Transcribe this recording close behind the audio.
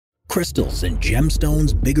Crystals and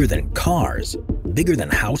gemstones bigger than cars, bigger than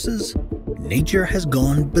houses? Nature has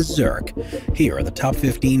gone berserk. Here are the top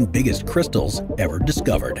 15 biggest crystals ever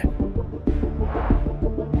discovered.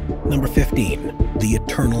 Number 15. The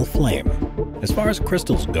Eternal Flame. As far as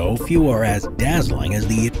crystals go, few are as dazzling as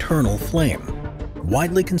the Eternal Flame.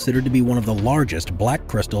 Widely considered to be one of the largest black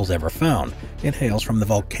crystals ever found, it hails from the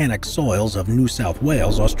volcanic soils of New South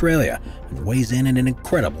Wales, Australia, and weighs in at an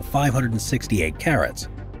incredible 568 carats.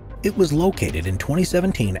 It was located in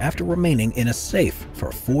 2017 after remaining in a safe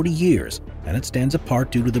for 40 years, and it stands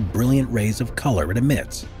apart due to the brilliant rays of color it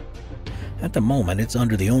emits. At the moment, it's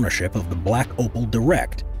under the ownership of the Black Opal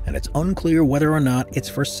Direct, and it's unclear whether or not it's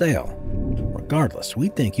for sale. Regardless, we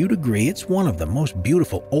think you'd agree it's one of the most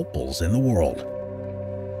beautiful opals in the world.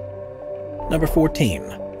 Number 14.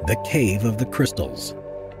 The Cave of the Crystals.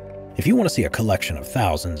 If you want to see a collection of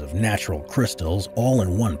thousands of natural crystals all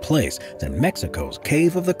in one place, then Mexico's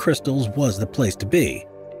Cave of the Crystals was the place to be.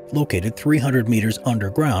 Located 300 meters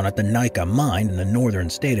underground at the Nica mine in the northern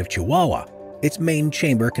state of Chihuahua, its main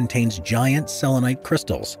chamber contains giant selenite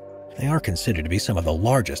crystals. They are considered to be some of the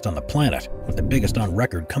largest on the planet, with the biggest on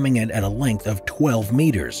record coming in at a length of 12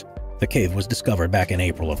 meters. The cave was discovered back in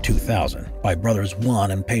April of 2000 by brothers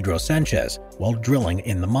Juan and Pedro Sanchez while drilling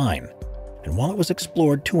in the mine. And while it was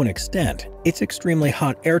explored to an extent, its extremely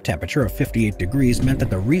hot air temperature of 58 degrees meant that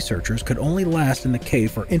the researchers could only last in the cave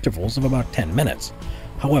for intervals of about 10 minutes.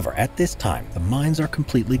 However, at this time, the mines are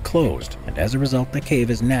completely closed, and as a result, the cave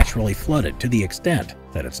is naturally flooded to the extent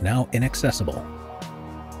that it's now inaccessible.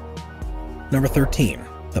 Number 13.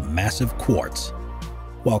 The Massive Quartz.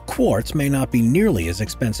 While quartz may not be nearly as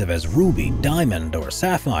expensive as ruby, diamond, or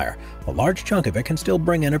sapphire, a large chunk of it can still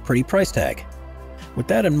bring in a pretty price tag. With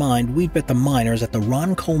that in mind, we bet the miners at the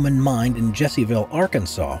Ron Coleman mine in Jesseville,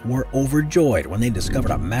 Arkansas were overjoyed when they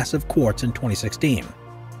discovered a massive quartz in 2016.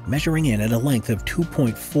 Measuring in at a length of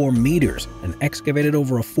 2.4 meters and excavated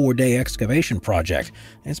over a 4-day excavation project,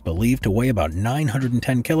 it's believed to weigh about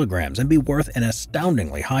 910 kilograms and be worth an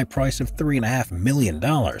astoundingly high price of $3.5 million.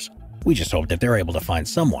 We just hope that they're able to find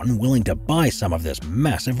someone willing to buy some of this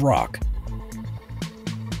massive rock.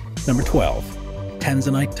 Number 12.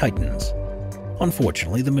 Tanzanite Titans.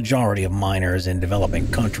 Unfortunately, the majority of miners in developing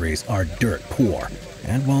countries are dirt poor,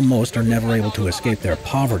 and while most are never able to escape their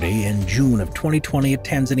poverty, in June of 2020 a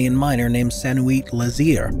Tanzanian miner named Sanuit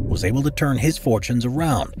Lazir was able to turn his fortunes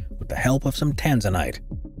around with the help of some tanzanite.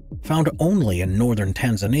 Found only in northern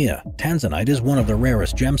Tanzania, tanzanite is one of the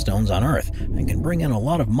rarest gemstones on Earth and can bring in a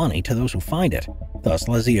lot of money to those who find it. Thus,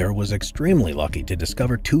 Lazir was extremely lucky to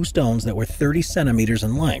discover 2 stones that were 30 centimeters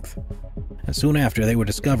in length. And soon after they were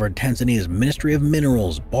discovered, Tanzania's Ministry of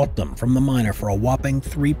Minerals bought them from the miner for a whopping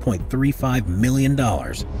 $3.35 million.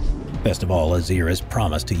 Best of all, Lazir has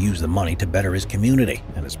promised to use the money to better his community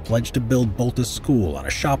and has pledged to build both a school and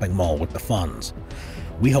a shopping mall with the funds.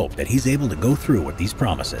 We hope that he's able to go through with these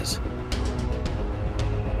promises.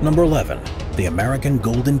 Number 11. The American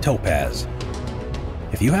Golden Topaz.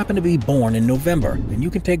 If you happen to be born in November, then you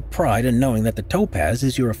can take pride in knowing that the topaz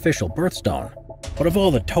is your official birthstone. But of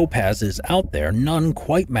all the topazes out there, none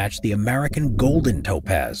quite match the American Golden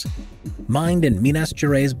Topaz. Mined in Minas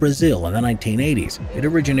Gerais, Brazil in the 1980s, it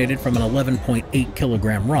originated from an 11.8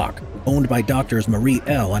 kilogram rock, owned by doctors Marie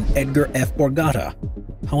L. and Edgar F. Borgata.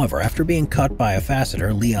 However, after being cut by a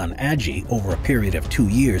faceter, Leon Agee, over a period of 2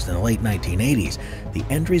 years in the late 1980s, the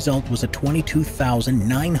end result was a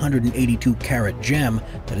 22,982 carat gem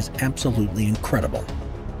that is absolutely incredible.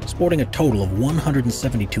 Sporting a total of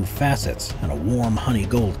 172 facets and a warm honey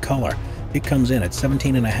gold color, it comes in at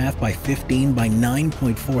 17.5 by 15 by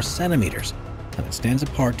 9.4 centimeters, and it stands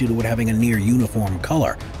apart due to it having a near uniform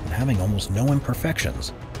color and having almost no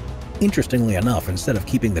imperfections. Interestingly enough, instead of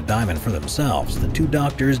keeping the diamond for themselves, the 2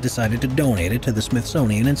 doctors decided to donate it to the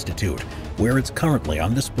Smithsonian Institute, where it's currently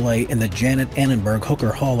on display in the Janet Annenberg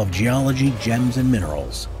Hooker Hall of Geology, Gems, and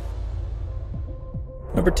Minerals.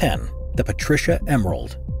 Number 10. The Patricia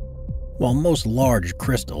Emerald. While most large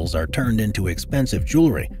crystals are turned into expensive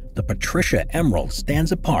jewelry, the Patricia Emerald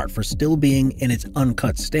stands apart for still being in its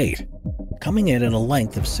uncut state. Coming in at a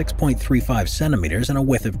length of 6.35 centimeters and a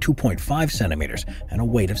width of 2.5 centimeters and a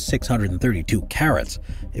weight of 632 carats,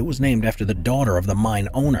 it was named after the daughter of the mine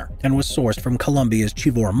owner and was sourced from Colombia's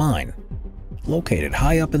Chivor mine. Located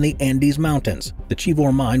high up in the Andes Mountains, the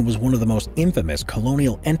Chivor mine was one of the most infamous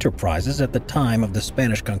colonial enterprises at the time of the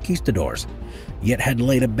Spanish conquistadors, yet had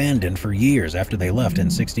laid abandoned for years after they left in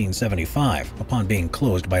 1675 upon being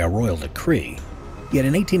closed by a royal decree. Yet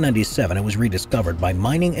in 1897 it was rediscovered by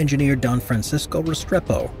mining engineer Don Francisco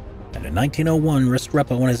Restrepo, and in 1901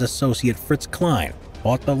 Restrepo and his associate Fritz Klein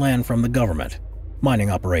bought the land from the government.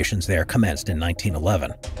 Mining operations there commenced in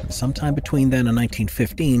 1911, and sometime between then and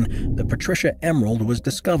 1915, the Patricia Emerald was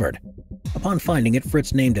discovered. Upon finding it,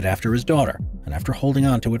 Fritz named it after his daughter, and after holding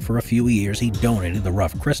on to it for a few years, he donated the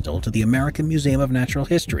rough crystal to the American Museum of Natural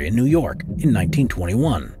History in New York in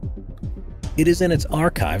 1921. It is in its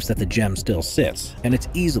archives that the gem still sits, and it's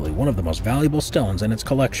easily one of the most valuable stones in its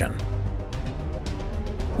collection.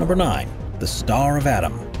 Number 9. The Star of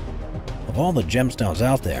Adam. Of all the gemstones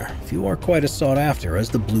out there, few are quite as sought after as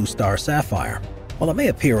the Blue Star Sapphire. While it may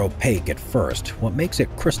appear opaque at first, what makes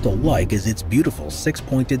it crystal-like is its beautiful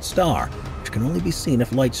six-pointed star, which can only be seen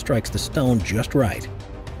if light strikes the stone just right.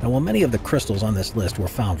 Now, while many of the crystals on this list were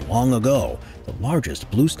found long ago, the largest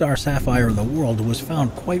Blue Star Sapphire in the world was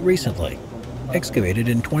found quite recently. Excavated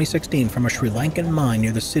in 2016 from a Sri Lankan mine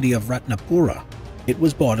near the city of Ratnapura. It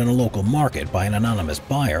was bought in a local market by an anonymous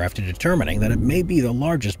buyer after determining that it may be the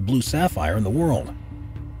largest blue sapphire in the world.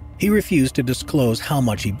 He refused to disclose how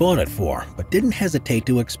much he bought it for, but didn't hesitate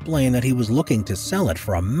to explain that he was looking to sell it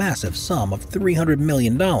for a massive sum of $300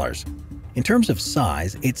 million. In terms of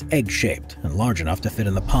size, it's egg-shaped and large enough to fit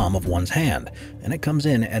in the palm of one's hand, and it comes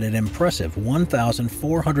in at an impressive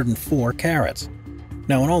 1,404 carats.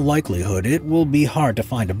 Now, in all likelihood, it will be hard to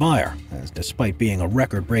find a buyer, as despite being a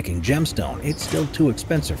record-breaking gemstone, it's still too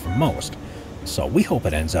expensive for most. So we hope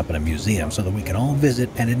it ends up in a museum so that we can all visit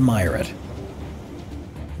and admire it.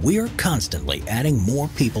 We are constantly adding more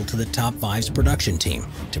people to the Top 5's production team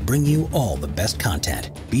to bring you all the best content.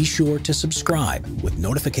 Be sure to subscribe with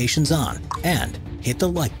notifications on and hit the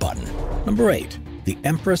like button. Number 8. The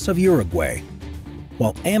Empress of Uruguay.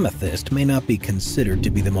 While amethyst may not be considered to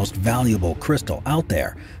be the most valuable crystal out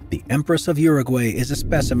there, the Empress of Uruguay is a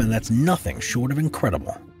specimen that's nothing short of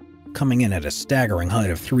incredible. Coming in at a staggering height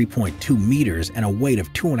of 3.2 meters and a weight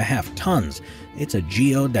of 2.5 tons, it's a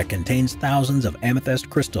geode that contains thousands of amethyst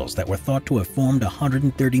crystals that were thought to have formed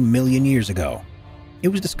 130 million years ago. It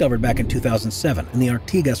was discovered back in 2007 in the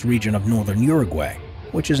Artigas region of northern Uruguay,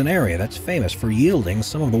 which is an area that's famous for yielding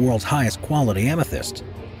some of the world's highest quality amethysts.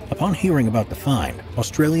 Upon hearing about the find,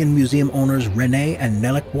 Australian museum owners René and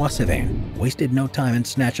Nelek Boissevin wasted no time in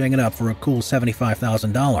snatching it up for a cool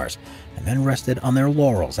 $75,000, and then rested on their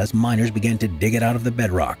laurels as miners began to dig it out of the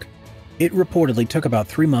bedrock. It reportedly took about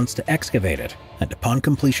 3 months to excavate it, and upon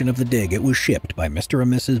completion of the dig it was shipped by Mr.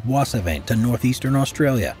 and Mrs. Boissevin to northeastern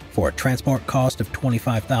Australia for a transport cost of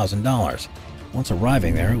 $25,000. Once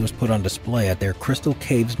arriving there, it was put on display at their Crystal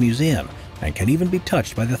Caves Museum, and can even be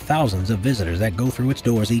touched by the thousands of visitors that go through its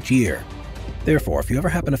doors each year. Therefore, if you ever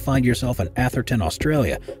happen to find yourself in Atherton,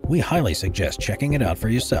 Australia, we highly suggest checking it out for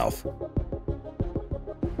yourself.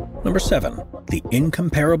 Number 7. The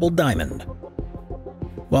Incomparable Diamond.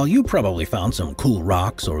 While you probably found some cool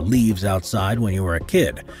rocks or leaves outside when you were a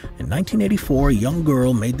kid, in 1984 a young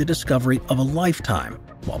girl made the discovery of a lifetime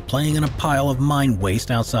while playing in a pile of mine waste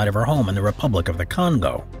outside of her home in the Republic of the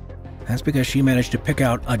Congo. That's because she managed to pick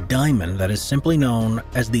out a diamond that is simply known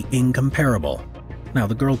as the Incomparable. Now,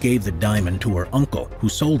 the girl gave the diamond to her uncle, who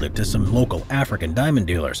sold it to some local African diamond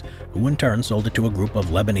dealers, who in turn sold it to a group of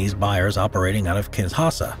Lebanese buyers operating out of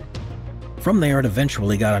Kinshasa. From there, it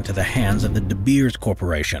eventually got into the hands of the De Beers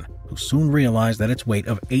Corporation, who soon realized that its weight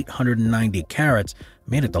of 890 carats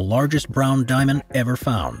made it the largest brown diamond ever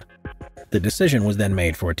found. The decision was then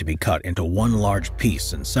made for it to be cut into one large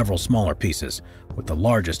piece and several smaller pieces, with the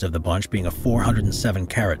largest of the bunch being a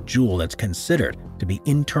 407-carat jewel that's considered to be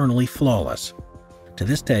internally flawless. To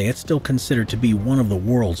this day, it's still considered to be one of the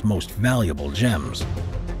world's most valuable gems.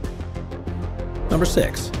 Number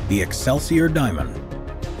 6. The Excelsior Diamond.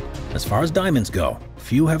 As far as diamonds go,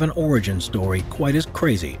 few have an origin story quite as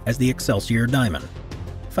crazy as the Excelsior Diamond.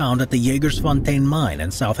 Found at the Jagersfontein mine in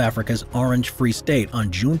South Africa's Orange Free State on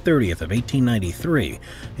June 30th of 1893,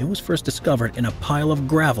 it was first discovered in a pile of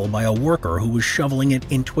gravel by a worker who was shoveling it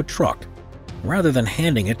into a truck. Rather than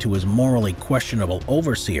handing it to his morally questionable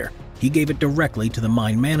overseer, he gave it directly to the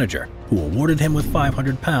mine manager, who awarded him with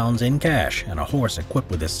 £500 in cash and a horse equipped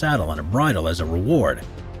with a saddle and a bridle as a reward.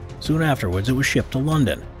 Soon afterwards, it was shipped to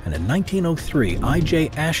London, and in 1903, I.J.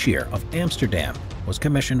 Ashier of Amsterdam was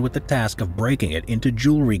commissioned with the task of breaking it into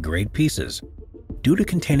jewelry-grade pieces. Due to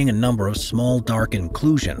containing a number of small, dark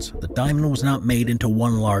inclusions, the diamond was not made into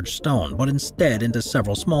one large stone, but instead into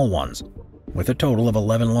several small ones, with a total of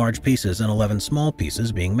 11 large pieces and 11 small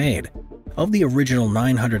pieces being made. Of the original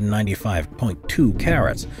 995.2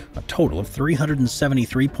 carats, a total of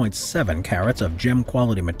 373.7 carats of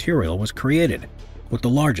gem-quality material was created, with the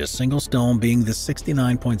largest single stone being the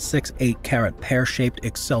 69.68 carat pear-shaped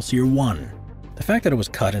Excelsior I. The fact that it was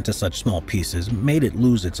cut into such small pieces made it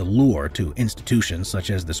lose its allure to institutions such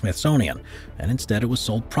as the Smithsonian, and instead it was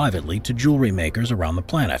sold privately to jewelry makers around the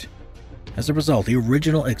planet. As a result, the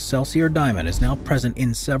original Excelsior diamond is now present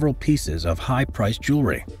in several pieces of high-priced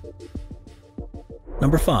jewelry.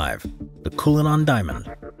 Number 5. The Cullinan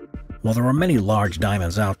Diamond. While there are many large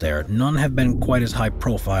diamonds out there, none have been quite as high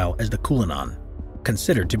profile as the Cullinan.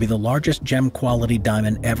 Considered to be the largest gem-quality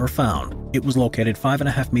diamond ever found, it was located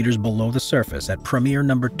 5.5 meters below the surface at Premier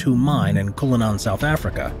No. 2 Mine in Cullinan, South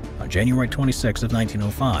Africa, on January 26 of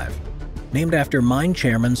 1905. Named after mine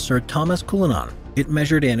chairman Sir Thomas Cullinan, it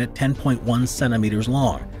measured in at 10.1 centimeters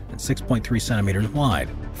long and 6.3 centimeters wide,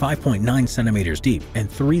 5.9 centimeters deep,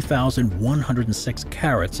 and 3,106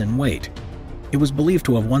 carats in weight. It was believed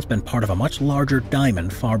to have once been part of a much larger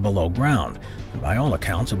diamond far below ground, and by all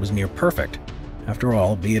accounts it was near perfect. After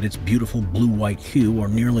all, be it its beautiful blue-white hue or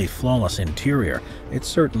nearly flawless interior, it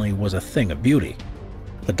certainly was a thing of beauty.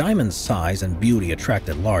 The diamond's size and beauty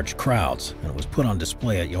attracted large crowds, and it was put on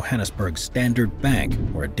display at Johannesburg's Standard Bank,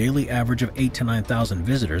 where a daily average of 8,000 to 9,000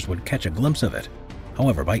 visitors would catch a glimpse of it.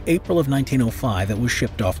 However, by April of 1905, it was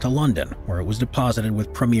shipped off to London, where it was deposited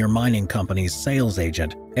with Premier Mining Company's sales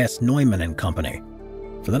agent, S. Neumann & Company.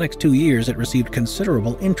 For the next 2 years, it received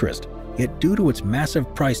considerable interest, yet due to its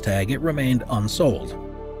massive price tag, it remained unsold.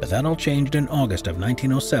 But that all changed in August of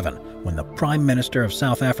 1907, when the Prime Minister of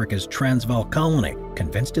South Africa's Transvaal colony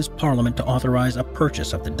convinced his parliament to authorize a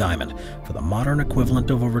purchase of the diamond for the modern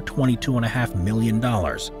equivalent of over $22.5 million.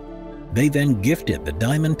 They then gifted the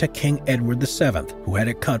diamond to King Edward VII, who had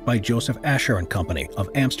it cut by Joseph Asher & Company of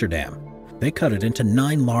Amsterdam. They cut it into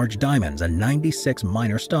 9 large diamonds and 96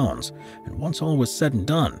 minor stones, and once all was said and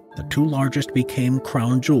done, the 2 largest became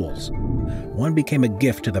crown jewels. 1 became a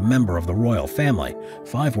gift to the member of the royal family,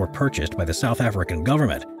 5 were purchased by the South African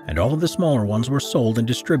government, and all of the smaller ones were sold and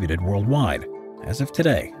distributed worldwide. As of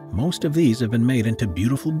today, most of these have been made into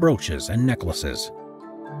beautiful brooches and necklaces.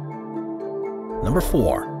 Number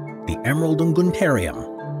 4. The Emerald Unguentaриum.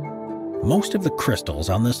 Most of the crystals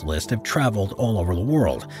on this list have traveled all over the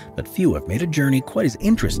world, but few have made a journey quite as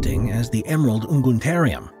interesting as the Emerald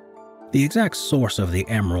Unguentaриum. The exact source of the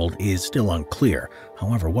emerald is still unclear.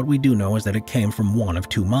 However, what we do know is that it came from one of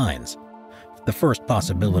 2 mines. The first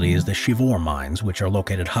possibility is the Chivor mines, which are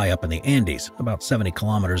located high up in the Andes, about 70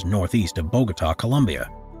 kilometers northeast of Bogota,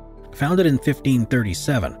 Colombia. Founded in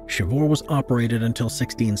 1537, Chivor was operated until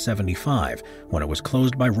 1675, when it was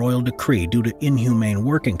closed by royal decree due to inhumane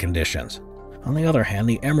working conditions. On the other hand,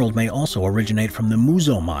 the emerald may also originate from the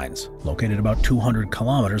Muzo mines, located about 200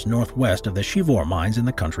 kilometers northwest of the Chivor mines in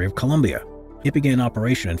the country of Colombia. It began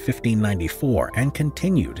operation in 1594 and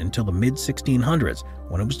continued until the mid-1600s,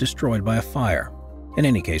 when it was destroyed by a fire. In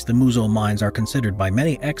any case, the Muzo mines are considered by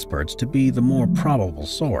many experts to be the more probable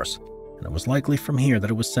source, and it was likely from here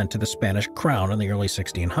that it was sent to the Spanish crown in the early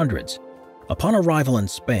 1600s. Upon arrival in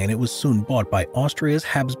Spain, it was soon bought by Austria's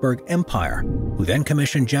Habsburg Empire, who then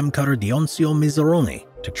commissioned gem cutter Dioncio Miseroni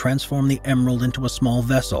to transform the emerald into a small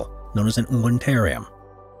vessel known as an unguentaриum.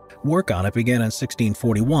 Work on it began in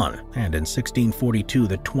 1641, and in 1642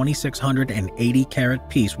 the 2,680-carat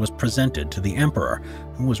piece was presented to the emperor,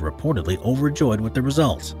 who was reportedly overjoyed with the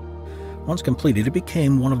results. Once completed, it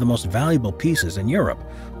became one of the most valuable pieces in Europe,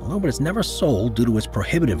 although it was never sold due to its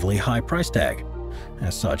prohibitively high price tag.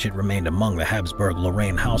 As such, it remained among the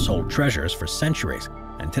Habsburg-Lorraine household treasures for centuries,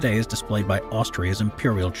 and today is displayed by Austria's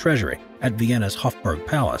Imperial Treasury at Vienna's Hofburg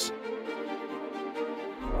Palace.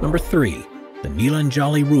 Number 3. The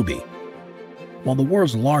Nilanjali Ruby. While the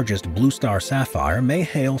world's largest blue star sapphire may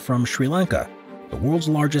hail from Sri Lanka, the world's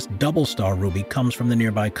largest double star ruby comes from the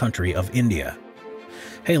nearby country of India.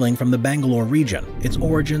 Hailing from the Bangalore region, its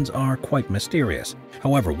origins are quite mysterious.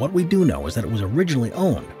 However, what we do know is that it was originally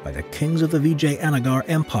owned by the kings of the Vijayanagar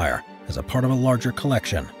Empire as a part of a larger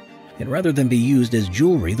collection. Yet rather than be used as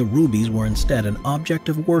jewelry, the rubies were instead an object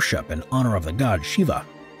of worship in honor of the god Shiva,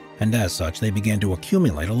 and as such they began to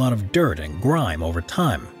accumulate a lot of dirt and grime over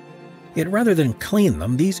time. Yet rather than clean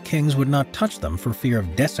them, these kings would not touch them for fear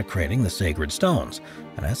of desecrating the sacred stones,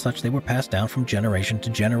 and as such they were passed down from generation to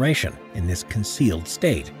generation in this concealed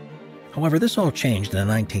state. However, this all changed in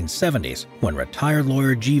the 1970s, when retired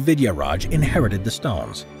lawyer G. Vidyaraj inherited the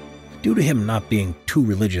stones. Due to him not being too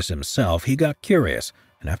religious himself, he got curious,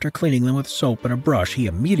 and after cleaning them with soap and a brush, he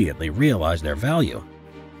immediately realized their value.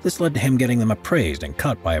 This led to him getting them appraised and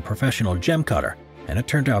cut by a professional gem cutter, and it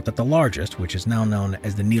turned out that the largest, which is now known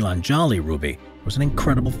as the Nilanjali ruby, was an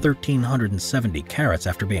incredible 1,370 carats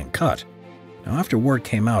after being cut. Now, after word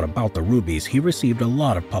came out about the rubies, he received a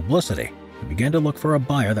lot of publicity and began to look for a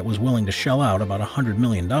buyer that was willing to shell out about $100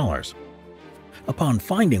 million. Upon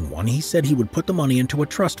finding one, he said he would put the money into a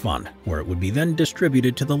trust fund, where it would be then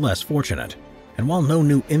distributed to the less fortunate. And while no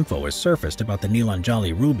new info has surfaced about the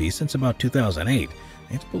Neelanjali ruby since about 2008,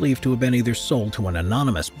 it's believed to have been either sold to an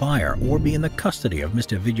anonymous buyer or be in the custody of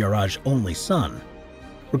Mr. Vidyaraj's only son.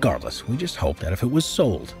 Regardless, we just hope that if it was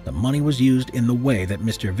sold, the money was used in the way that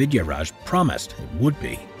Mr. Vidyaraj promised it would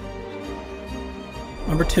be.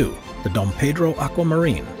 Number 2. The Dom Pedro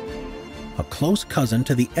Aquamarine. A close cousin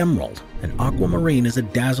to the emerald, an aquamarine is a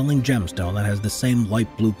dazzling gemstone that has the same light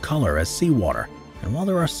blue color as seawater. And while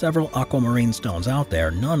there are several aquamarine stones out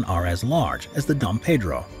there, none are as large as the Dom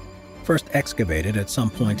Pedro. First excavated at some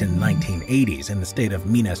point in the 1980s in the state of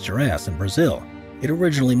Minas Gerais in Brazil, it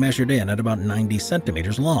originally measured in at about 90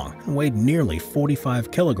 centimeters long and weighed nearly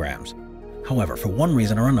 45 kilograms. However, for one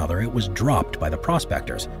reason or another, it was dropped by the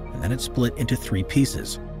prospectors, and then it split into 3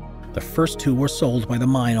 pieces. The first 2 were sold by the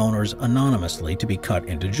mine owners anonymously to be cut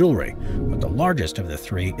into jewelry, but the largest of the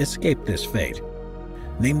 3 escaped this fate.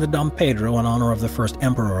 Named the Dom Pedro in honor of the first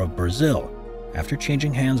emperor of Brazil, after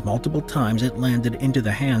changing hands multiple times, it landed into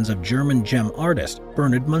the hands of German gem artist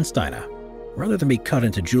Bernhard Munsteiner. Rather than be cut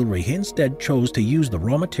into jewelry, he instead chose to use the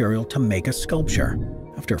raw material to make a sculpture.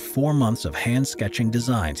 After 4 months of hand-sketching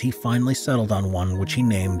designs, he finally settled on one which he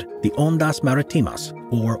named the Ondas Maritimas,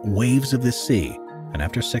 or Waves of the Sea, and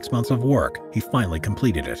after 6 months of work, he finally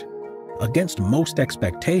completed it. Against most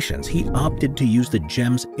expectations, he opted to use the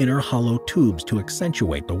gem's inner hollow tubes to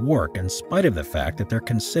accentuate the work in spite of the fact that they're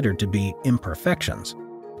considered to be imperfections.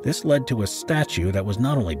 This led to a statue that was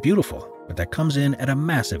not only beautiful, but that comes in at a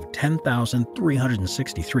massive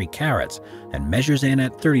 10,363 carats and measures in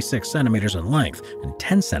at 36 centimeters in length and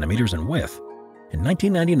 10 centimeters in width. In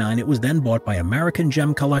 1999, it was then bought by American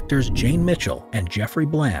gem collectors Jane Mitchell and Jeffrey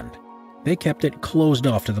Bland. They kept it closed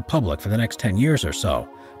off to the public for the next 10 years or so,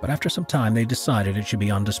 but after some time they decided it should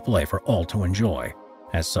be on display for all to enjoy.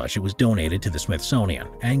 As such, it was donated to the Smithsonian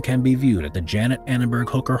and can be viewed at the Janet Annenberg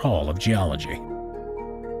Hooker Hall of Geology.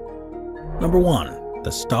 Number 1.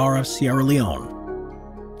 The Star of Sierra Leone.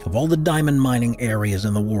 Of all the diamond mining areas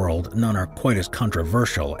in the world, none are quite as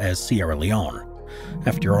controversial as Sierra Leone.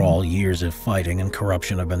 After all, years of fighting and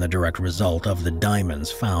corruption have been the direct result of the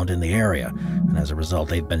diamonds found in the area, and as a result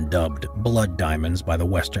they've been dubbed blood diamonds by the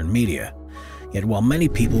Western media. Yet while many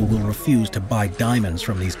people will refuse to buy diamonds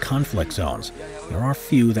from these conflict zones, there are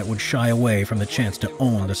few that would shy away from the chance to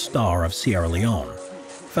own the Star of Sierra Leone.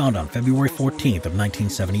 Found on February 14th of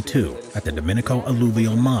 1972 at the Dominico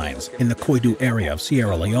Alluvial Mines in the Koidu area of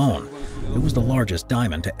Sierra Leone, it was the largest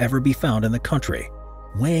diamond to ever be found in the country.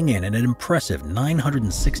 Weighing in at an impressive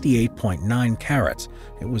 968.9 carats,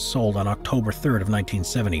 it was sold on October 3rd of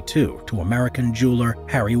 1972 to American jeweler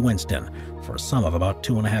Harry Winston for a sum of about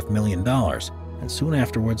 $2.5 million, and soon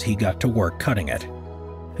afterwards he got to work cutting it.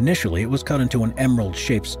 Initially, it was cut into an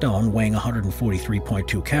emerald-shaped stone weighing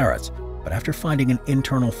 143.2 carats, but after finding an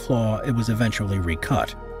internal flaw, it was eventually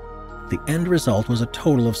recut. The end result was a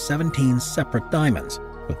total of 17 separate diamonds,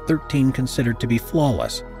 with 13 considered to be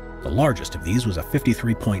flawless. The largest of these was a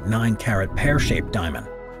 53.9 carat pear-shaped diamond,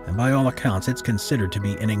 and by all accounts it's considered to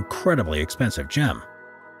be an incredibly expensive gem.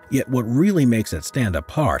 Yet what really makes it stand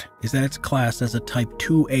apart is that it's classed as a Type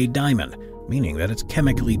 2A diamond, meaning that it's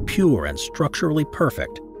chemically pure and structurally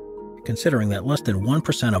perfect. Considering that less than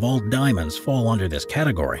 1% of all diamonds fall under this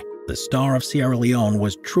category, the Star of Sierra Leone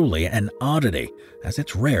was truly an oddity, as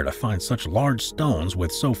it's rare to find such large stones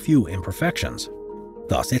with so few imperfections.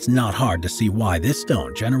 Thus, it's not hard to see why this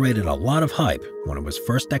stone generated a lot of hype when it was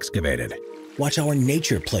first excavated. Watch our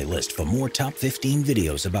nature playlist for more top 15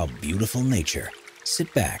 videos about beautiful nature.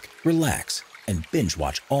 Sit back, relax, and binge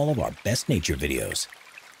watch all of our best nature videos.